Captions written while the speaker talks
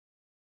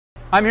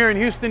I'm here in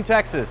Houston,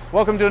 Texas.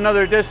 Welcome to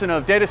another edition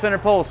of Data Center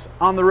Pulse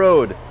on the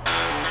road.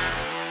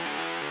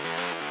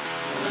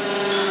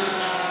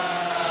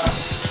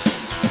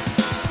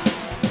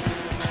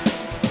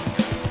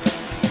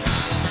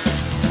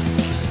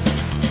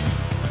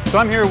 So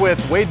I'm here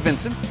with Wade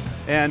Vinson,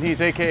 and he's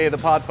AKA the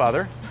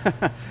Podfather.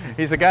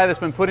 He's the guy that's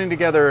been putting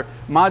together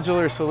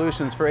modular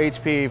solutions for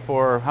HP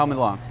for how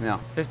long now?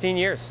 15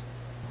 years.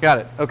 Got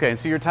it. Okay, and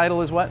so your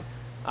title is what?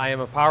 I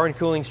am a power and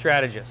cooling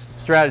strategist.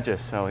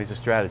 Strategist. Oh, he's a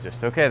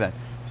strategist. Okay then.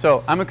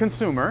 So I'm a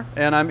consumer,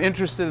 and I'm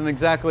interested in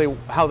exactly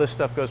how this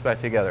stuff goes back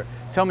together.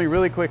 Tell me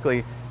really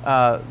quickly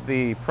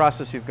the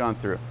process you've gone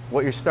through.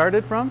 What you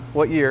started from,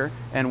 what year,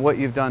 and what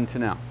you've done to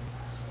now.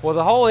 Well,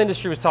 the whole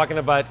industry was talking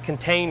about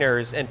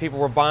containers, and people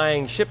were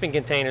buying shipping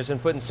containers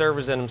and putting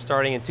servers in them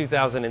starting in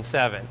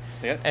 2007.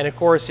 Yep. And of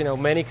course, you know,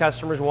 many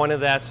customers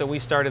wanted that, so we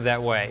started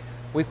that way.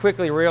 We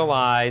quickly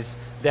realized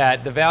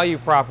that the value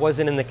prop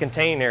wasn't in the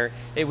container,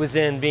 it was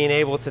in being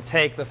able to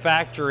take the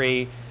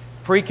factory,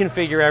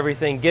 pre-configure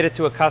everything, get it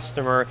to a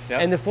customer,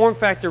 and the form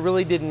factor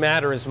really didn't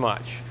matter as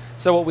much.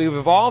 So what we've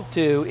evolved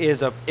to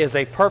is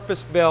a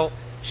purpose-built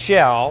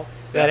shell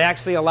that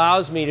actually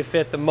allows me to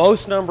fit the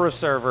most number of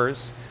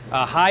servers,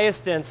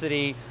 highest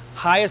density,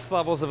 highest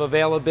levels of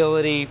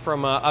availability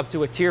from up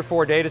to a tier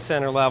 4 data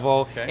center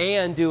level,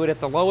 and do it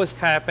at the lowest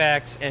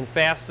capex and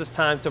fastest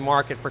time to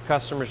market for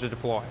customers to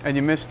deploy. And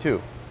you missed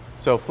two.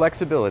 So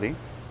flexibility,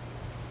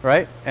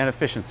 right, and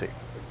efficiency.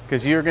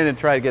 Because you're going to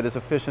try to get as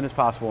efficient as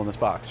possible in this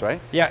box, right?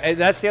 Yeah, and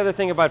that's the other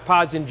thing about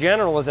pods in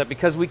general, is that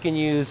because we can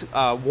use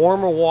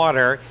warmer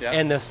water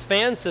and the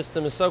fan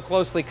system is so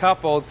closely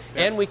coupled,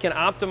 and we can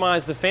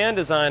optimize the fan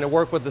design to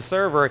work with the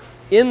server.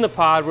 In the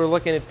pod, we're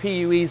looking at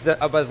PUEs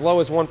of as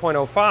low as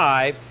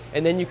 1.05,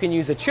 and then you can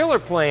use a chiller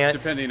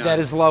plant that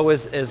is low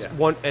as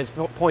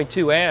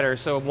 0.2 adder,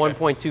 so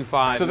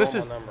 1.25. So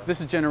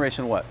this is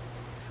generation what?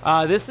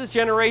 This is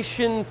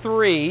generation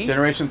 3.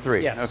 Generation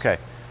 3. Yes. Okay.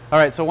 All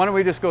right. So why don't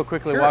we just go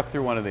quickly walk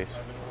through one of these?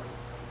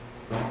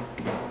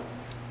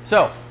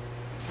 So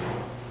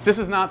this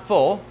is not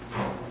full.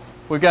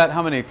 We've got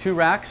how many? 2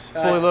 racks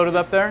fully loaded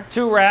up there?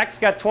 2 racks.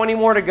 Got 20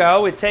 more to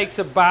go. It takes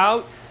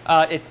about.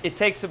 It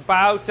takes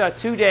about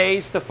 2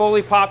 days to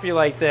fully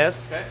populate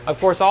this. Of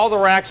course, all the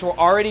racks were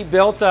already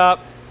built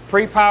up,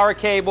 pre-power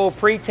cable,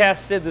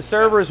 pre-tested, the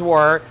servers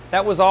were.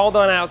 That was all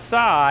done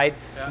outside.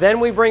 Then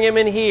we bring them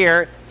in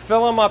here,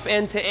 fill them up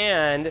end to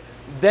end,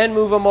 then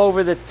move them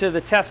over to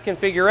the test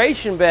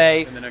configuration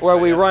bay where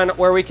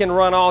we can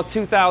run all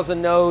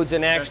 2,000 nodes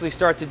and actually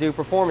start to do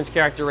performance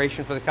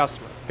characterization for the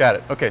customer. Got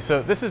it. Okay,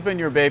 so this has been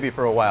your baby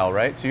for a while,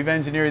 right? So you've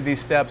engineered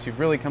these steps, you've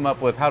really come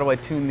up with how do I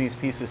tune these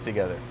pieces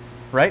together,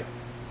 right?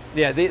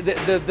 Yeah,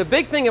 the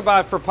big thing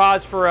about for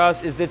pods for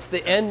us is it's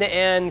the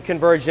end-to-end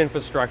converged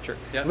infrastructure.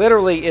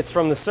 Literally, it's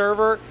from the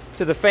server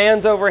to the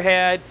fans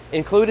overhead,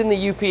 including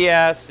the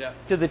UPS,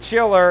 to the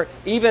chiller,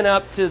 even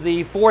up to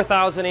the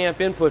 4,000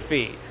 amp input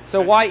feed. So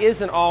why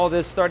isn't all of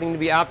this starting to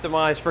be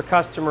optimized for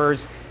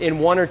customers in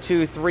 1 or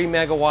 2, 3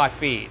 megawatt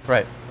feeds?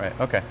 Right, right,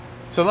 okay.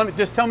 So let me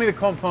just tell me the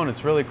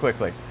components really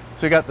quickly.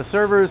 So we got the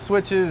servers,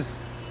 switches,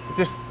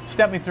 just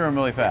step me through them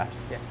really fast.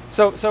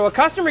 So a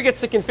customer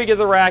gets to configure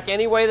the rack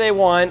any way they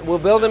want. We'll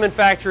build them in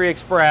Factory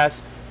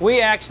Express.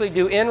 We actually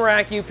do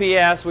in-rack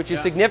UPS, which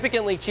is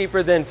significantly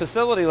cheaper than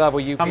facility level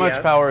UPS. How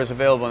much power is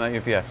available in that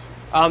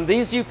UPS?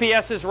 These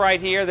UPSs right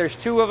here, there's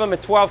 2 of them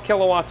at 12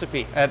 kilowatts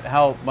apiece. At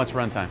how much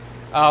runtime?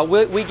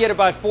 We get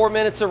about 4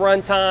 minutes of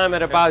runtime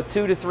at about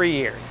 2 to 3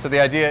 years. So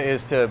the idea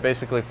is to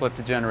basically flip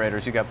to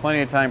generators. You've got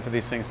plenty of time for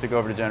these things to go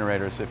over to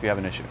generators if you have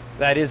an issue.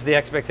 That is the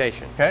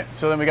expectation. Okay,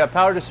 so then we got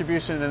power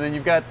distribution, and then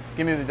you've got,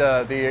 give me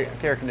the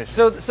air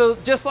conditioning. So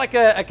just like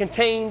a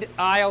contained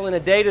aisle in a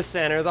data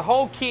center, the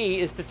whole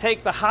key is to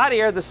take the hot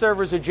air the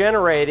servers are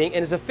generating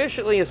and as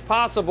efficiently as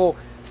possible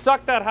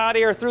suck that hot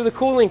air through the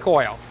cooling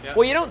coil.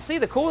 Well, you don't see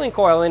the cooling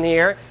coil in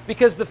here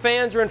because the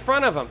fans are in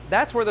front of them.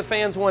 That's where the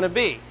fans want to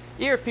be.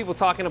 You hear people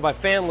talking about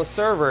fanless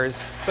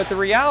servers, but the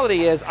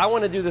reality is I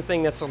want to do the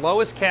thing that's the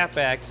lowest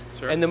capex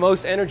and the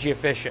most energy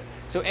efficient.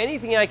 So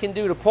anything I can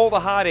do to pull the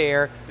hot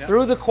air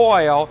through the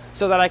coil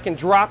so that I can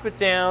drop it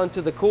down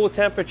to the cool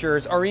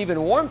temperatures or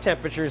even warm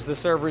temperatures the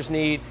servers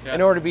need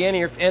in order to be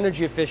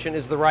energy efficient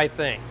is the right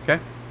thing. Okay.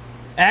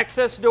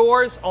 Access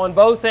doors on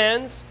both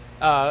ends,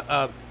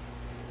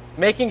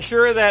 making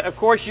sure that, of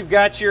course, you've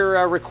got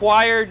your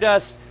required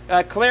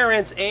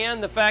clearance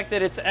and the fact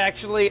that it's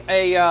actually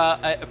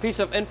a piece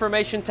of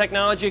information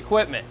technology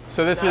equipment.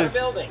 So this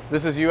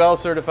is UL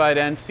certified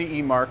and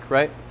CE mark,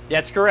 right?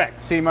 That's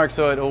correct. CE mark,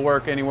 so it'll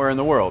work anywhere in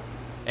the world.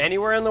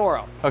 Anywhere in the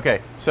world.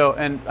 Okay, so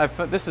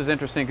this is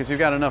interesting because you've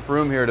got enough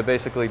room here to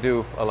basically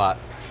do a lot.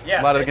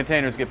 Yeah, a lot of the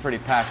containers get pretty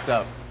packed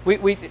up.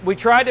 We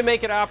tried to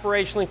make it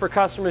operationally for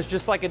customers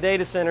just like a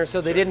data center so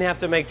they didn't have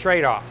to make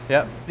trade-offs.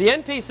 Yep. The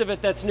end piece of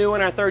it that's new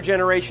in our 3rd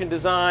generation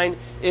design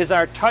is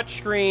our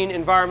touchscreen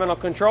environmental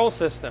control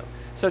system.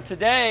 So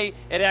today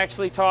it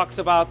actually talks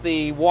about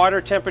the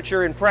water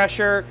temperature and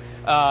pressure,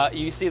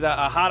 You see the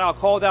hot out,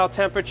 cold out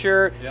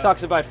temperature,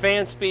 talks about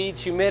fan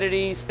speeds,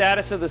 humidity,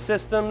 status of the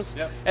systems.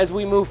 As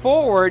we move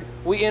forward,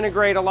 we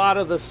integrate a lot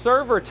of the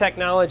server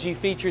technology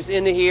features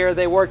into here.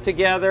 They work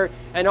together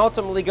and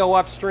ultimately go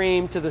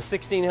upstream to the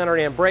 1600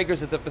 amp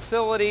breakers at the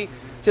facility,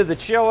 to the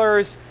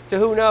chillers, to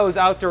who knows,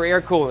 outdoor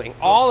air cooling.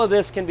 All of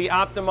this can be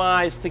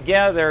optimized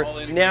together.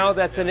 Now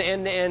that's an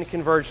end-to-end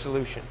converged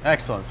solution.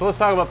 Excellent. So let's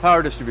talk about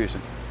power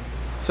distribution.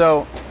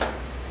 So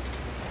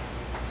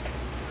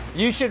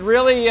you should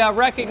really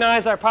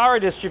recognize our power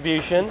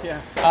distribution.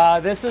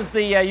 This is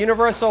the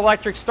Universal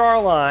Electric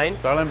Starline.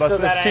 Starline bus,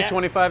 this is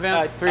 225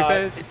 amp,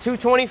 three-phase?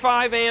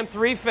 225 amp,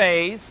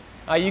 three-phase.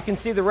 You can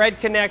see the red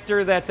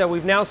connector that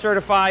we've now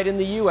certified in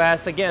the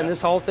US. Again,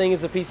 this whole thing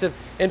is a piece of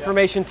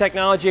information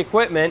technology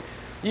equipment.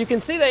 You can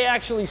see they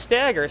actually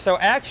stagger. So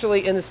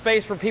actually in the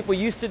space where people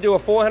used to do a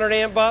 400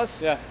 amp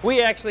bus,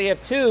 we actually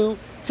have two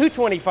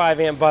 225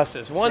 amp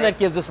buses. One that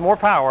gives us more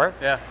power,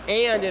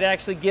 and it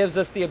actually gives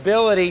us the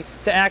ability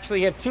to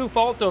actually have 2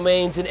 fault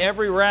domains in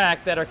every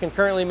rack that are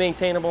concurrently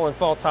maintainable and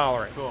fault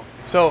tolerant. Cool.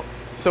 So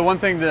one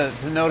thing to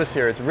notice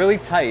here, it's really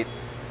tight,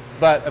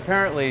 but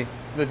apparently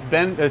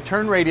the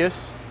turn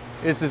radius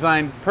is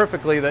designed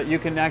perfectly that you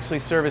can actually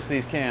service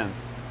these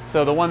cans.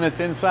 So the one that's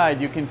inside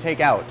you can take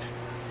out.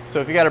 So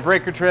if you got a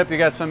breaker trip, you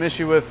got some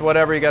issue with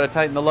whatever, you got to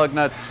tighten the lug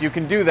nuts, you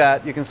can do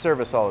that, you can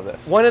service all of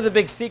this. One of the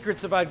big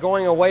secrets about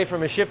going away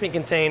from a shipping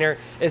container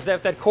is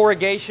that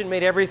corrugation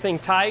made everything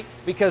tight,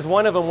 because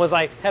one of them was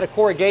I had a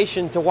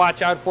corrugation to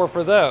watch out for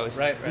those.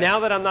 Right.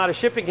 Now that I'm not a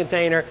shipping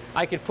container,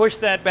 I could push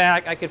that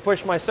back, I could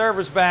push my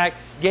servers back,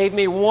 gave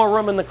me more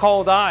room in the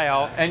cold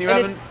aisle. And you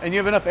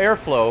have enough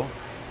airflow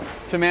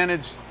to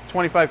manage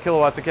 25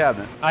 kilowatts of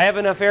cabinet. I have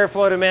enough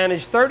airflow to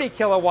manage 30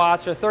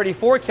 kilowatts or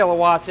 34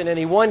 kilowatts in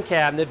any one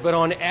cabinet, but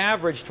on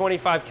average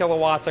 25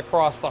 kilowatts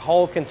across the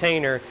whole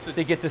container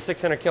to get to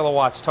 600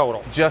 kilowatts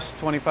total. Just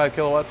 25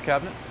 kilowatts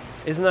cabinet?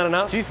 Isn't that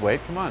enough? Geez, Wade,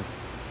 come on.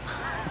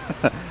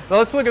 Well,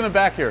 let's look in the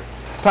back here.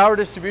 Power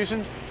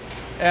distribution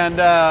and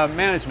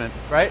management,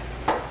 right?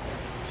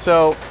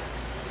 So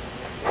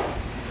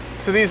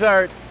these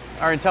are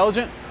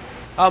intelligent?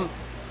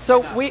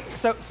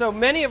 So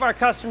many of our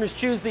customers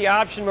choose the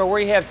option where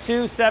we have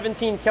 2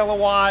 17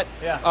 kilowatt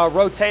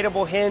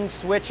rotatable hinge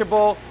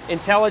switchable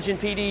intelligent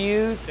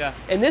PDUs.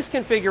 In this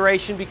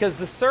configuration, because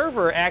the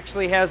server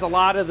actually has a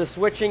lot of the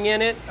switching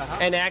in it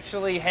and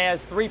actually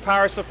has 3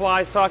 power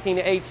supplies talking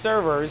to 8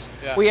 servers,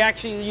 we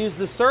actually use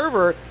the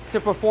server to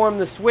perform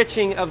the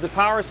switching of the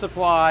power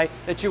supply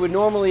that you would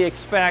normally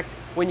expect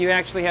when you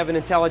actually have an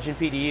intelligent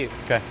PDU.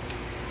 Okay.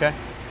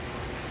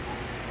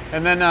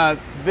 And then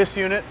this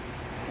unit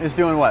is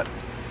doing what?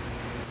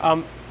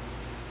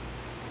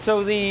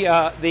 So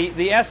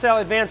the SL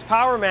Advanced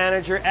Power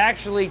Manager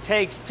actually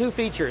takes 2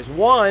 features.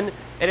 One,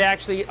 it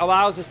actually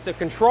allows us to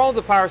control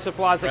the power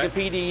supplies like a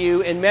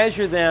PDU and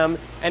measure them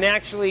and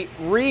actually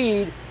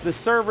read the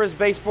server's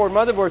baseboard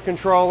motherboard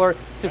controller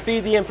to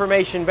feed the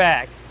information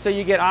back. So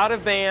you get out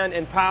of band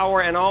and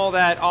power and all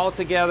that all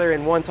together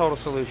in one total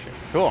solution.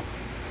 Cool.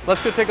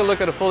 Let's go take a look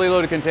at a fully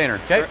loaded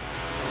container, okay? Sure.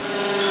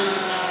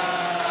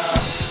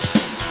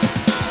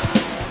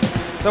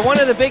 So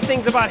one of the big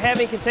things about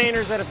having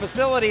containers at a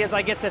facility is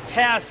I get to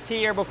test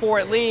here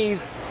before it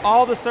leaves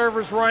all the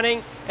servers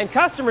running, and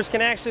customers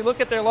can actually look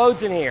at their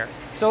loads in here.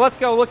 So let's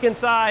go look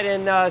inside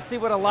and see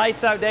what a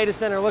lights out data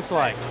center looks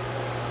like.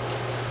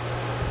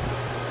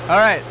 All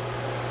right.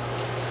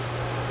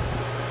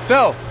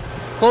 So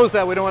close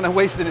that, we don't want to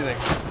waste anything.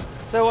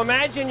 So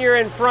imagine you're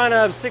in front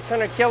of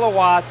 600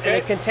 kilowatts in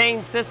a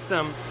contained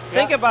system.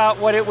 Think about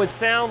what it would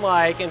sound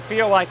like and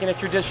feel like in a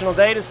traditional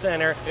data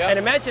center, and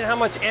imagine how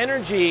much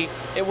energy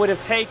it would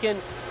have taken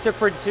to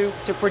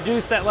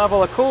produce that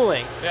level of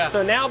cooling.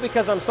 So now,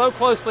 because I'm so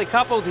closely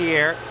coupled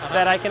here,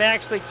 that I can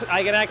actually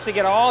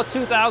get all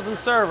 2,000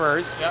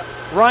 servers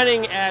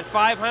running at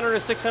 500 or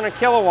 600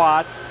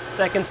 kilowatts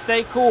that can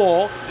stay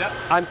cool.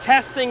 I'm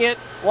testing it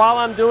while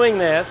I'm doing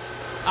this.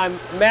 I'm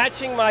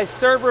matching my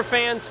server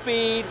fan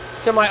speed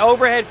to my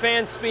overhead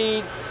fan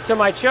speed to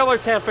my chiller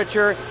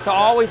temperature to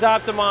always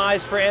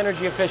optimize for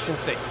energy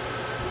efficiency.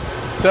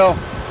 So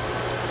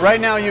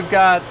right now you've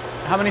got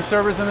how many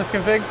servers in this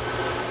config?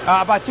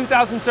 About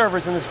 2,000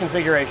 servers in this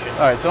configuration.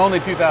 All right, so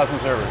only 2,000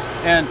 servers.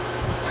 And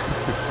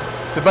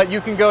but you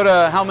can go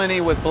to how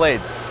many with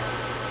blades?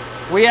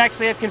 We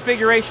actually have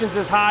configurations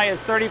as high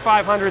as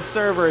 3,500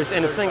 servers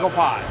in a single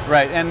pod.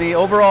 Right, and the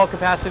overall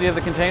capacity of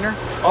the container?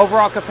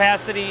 Overall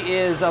capacity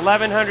is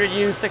 1,100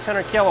 U,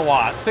 600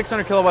 kilowatts.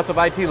 600 kilowatts of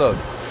IT load.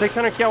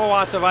 600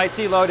 kilowatts of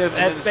IT load,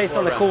 that's based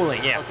on the cooling,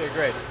 Okay,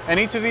 great. And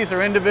each of these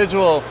are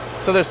individual,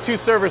 so there's 2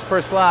 servers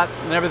per slot,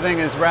 and everything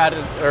is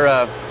ratted,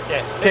 or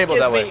cabled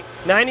that way.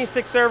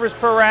 96 servers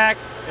per rack.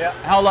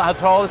 How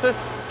tall is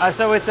this?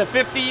 So it's a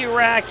 50U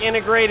rack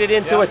integrated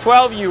into a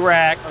 12U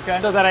rack,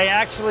 so that I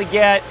actually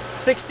get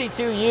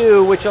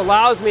 62U, which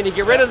allows me to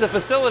get rid of the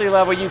facility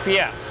level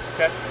UPS.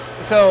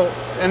 So,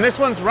 and this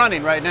one's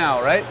running right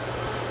now, right?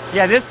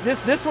 Yeah,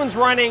 this one's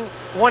running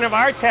one of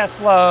our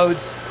test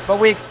loads, but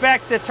we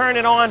expect to turn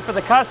it on for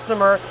the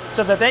customer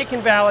so that they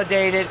can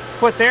validate it,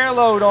 put their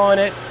load on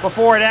it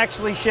before it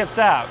actually ships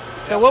out.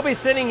 So we'll be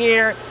sitting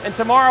here, and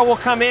tomorrow we'll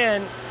come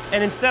in,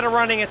 and instead of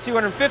running at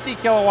 250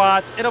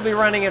 kilowatts, it'll be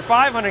running at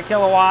 500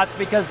 kilowatts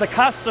because the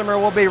customer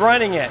will be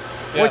running it,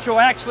 which will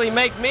actually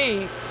make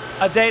me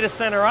a data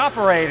center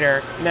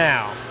operator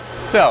now.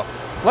 So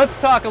let's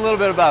talk a little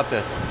bit about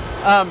this.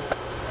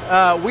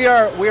 We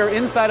are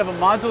inside of a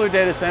modular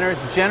data center.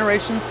 It's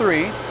generation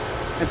 3.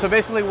 And so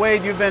basically,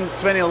 Wade, you've been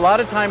spending a lot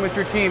of time with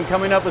your team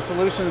coming up with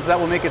solutions that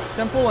will make it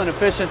simple and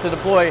efficient to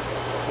deploy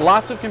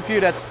lots of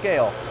compute at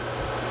scale,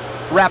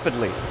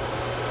 rapidly.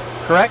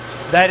 Correct?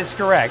 That is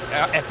correct.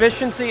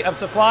 Efficiency of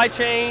supply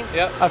chain,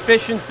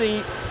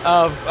 efficiency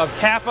of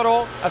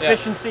capital,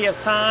 efficiency of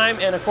time,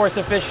 and of course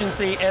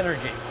efficiency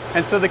energy.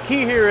 And so the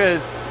key here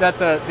is that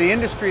the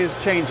industry is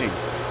changing.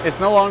 It's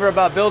no longer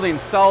about building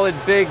solid,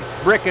 big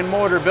brick and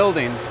mortar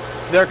buildings.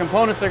 There are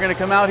components that are going to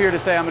come out here to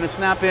say, I'm going to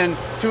snap in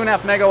 2.5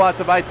 megawatts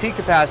of IT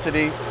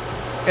capacity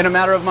in a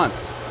matter of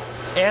months.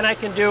 And I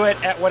can do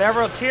it at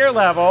whatever tier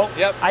level.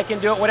 I can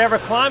do it whatever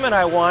climate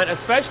I want,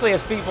 especially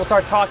as people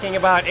start talking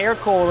about air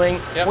cooling.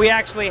 We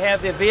actually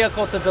have the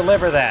vehicle to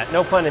deliver that,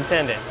 no pun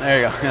intended.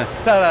 There you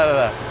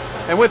go.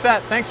 And with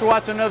that, thanks for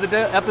watching another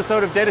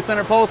episode of Data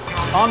Center Pulse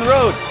on the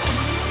road.